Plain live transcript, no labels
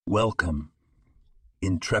Welcome,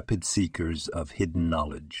 intrepid seekers of hidden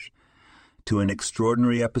knowledge, to an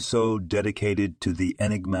extraordinary episode dedicated to the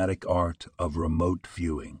enigmatic art of remote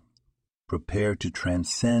viewing. Prepare to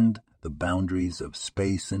transcend the boundaries of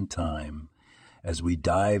space and time as we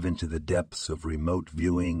dive into the depths of remote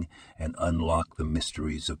viewing and unlock the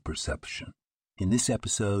mysteries of perception. In this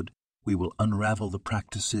episode, we will unravel the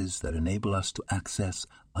practices that enable us to access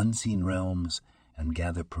unseen realms and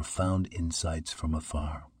gather profound insights from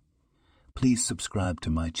afar. Please subscribe to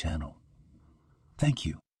my channel. Thank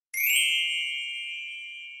you.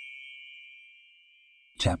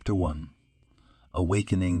 Chapter 1.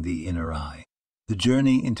 Awakening the Inner Eye. The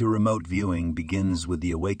journey into remote viewing begins with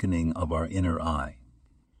the awakening of our inner eye,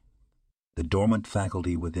 the dormant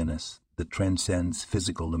faculty within us that transcends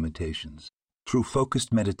physical limitations. Through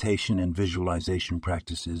focused meditation and visualization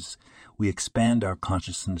practices, we expand our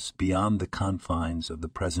consciousness beyond the confines of the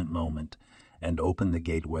present moment and open the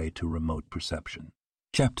gateway to remote perception.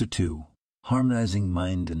 Chapter 2. Harmonizing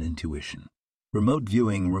Mind and Intuition. Remote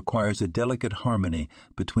viewing requires a delicate harmony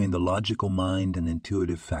between the logical mind and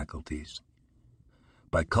intuitive faculties.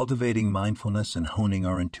 By cultivating mindfulness and honing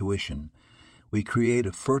our intuition, we create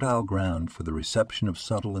a fertile ground for the reception of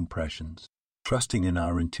subtle impressions. Trusting in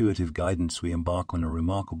our intuitive guidance, we embark on a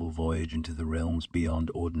remarkable voyage into the realms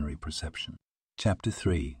beyond ordinary perception. Chapter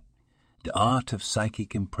 3. The Art of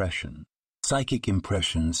Psychic Impression. Psychic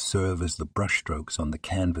impressions serve as the brushstrokes on the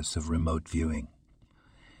canvas of remote viewing.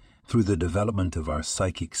 Through the development of our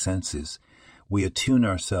psychic senses, we attune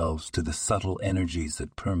ourselves to the subtle energies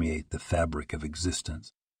that permeate the fabric of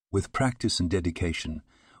existence. With practice and dedication,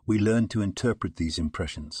 we learn to interpret these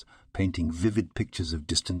impressions, painting vivid pictures of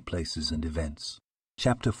distant places and events.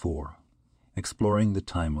 Chapter 4. Exploring the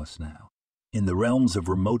Timeless Now. In the realms of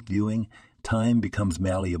remote viewing, time becomes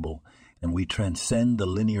malleable, and we transcend the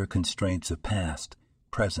linear constraints of past,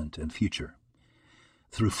 present, and future.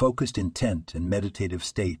 Through focused intent and meditative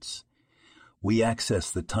states, we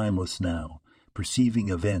access the timeless now, perceiving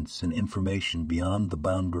events and information beyond the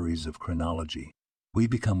boundaries of chronology. We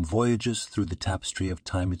become voyagers through the tapestry of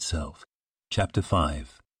time itself. Chapter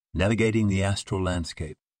 5. Navigating the Astral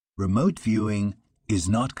Landscape. Remote viewing is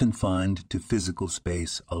not confined to physical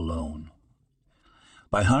space alone.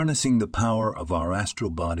 By harnessing the power of our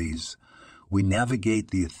astral bodies, we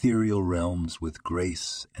navigate the ethereal realms with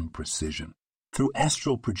grace and precision. Through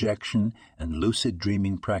astral projection and lucid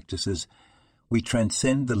dreaming practices, we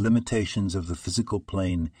transcend the limitations of the physical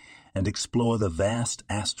plane and explore the vast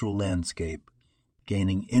astral landscape,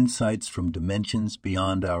 gaining insights from dimensions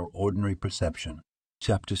beyond our ordinary perception.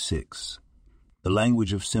 Chapter 6. The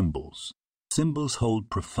Language of Symbols. Symbols hold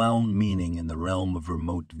profound meaning in the realm of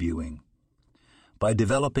remote viewing. By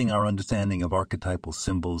developing our understanding of archetypal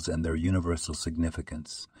symbols and their universal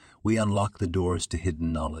significance, we unlock the doors to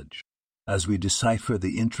hidden knowledge. As we decipher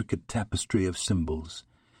the intricate tapestry of symbols,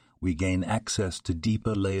 we gain access to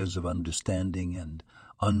deeper layers of understanding and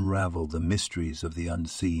unravel the mysteries of the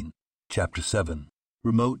unseen. Chapter 7.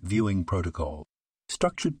 Remote Viewing Protocol.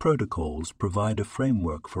 Structured protocols provide a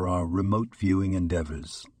framework for our remote viewing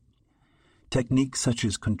endeavors. Techniques such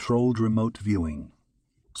as controlled remote viewing,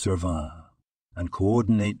 surveil, and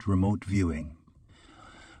coordinate remote viewing,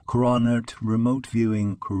 coordinate remote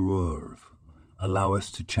viewing curve, allow us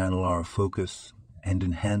to channel our focus and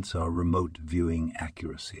enhance our remote viewing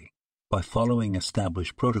accuracy. By following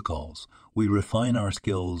established protocols, we refine our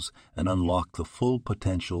skills and unlock the full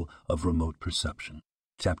potential of remote perception.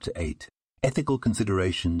 Chapter 8. Ethical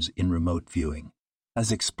Considerations in Remote Viewing.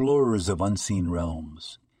 As explorers of unseen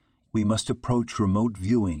realms, we must approach remote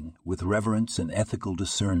viewing with reverence and ethical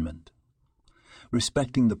discernment.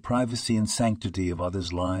 Respecting the privacy and sanctity of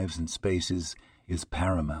others' lives and spaces is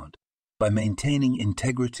paramount. By maintaining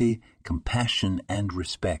integrity, compassion, and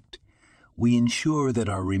respect, we ensure that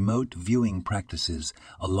our remote viewing practices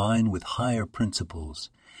align with higher principles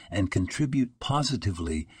and contribute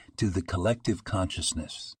positively to the collective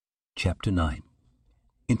consciousness. Chapter 9.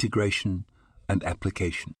 Integration and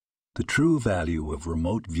Application. The true value of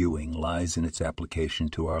remote viewing lies in its application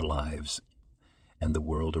to our lives and the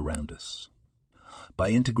world around us. By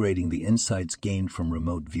integrating the insights gained from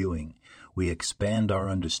remote viewing, we expand our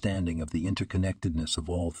understanding of the interconnectedness of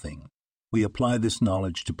all things. We apply this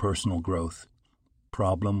knowledge to personal growth,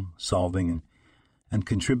 problem solving, and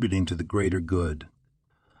contributing to the greater good,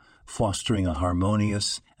 fostering a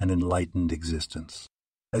harmonious and enlightened existence.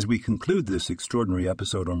 As we conclude this extraordinary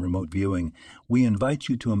episode on remote viewing, we invite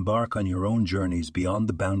you to embark on your own journeys beyond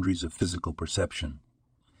the boundaries of physical perception.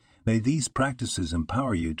 May these practices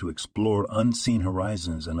empower you to explore unseen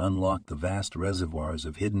horizons and unlock the vast reservoirs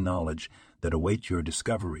of hidden knowledge that await your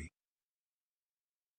discovery.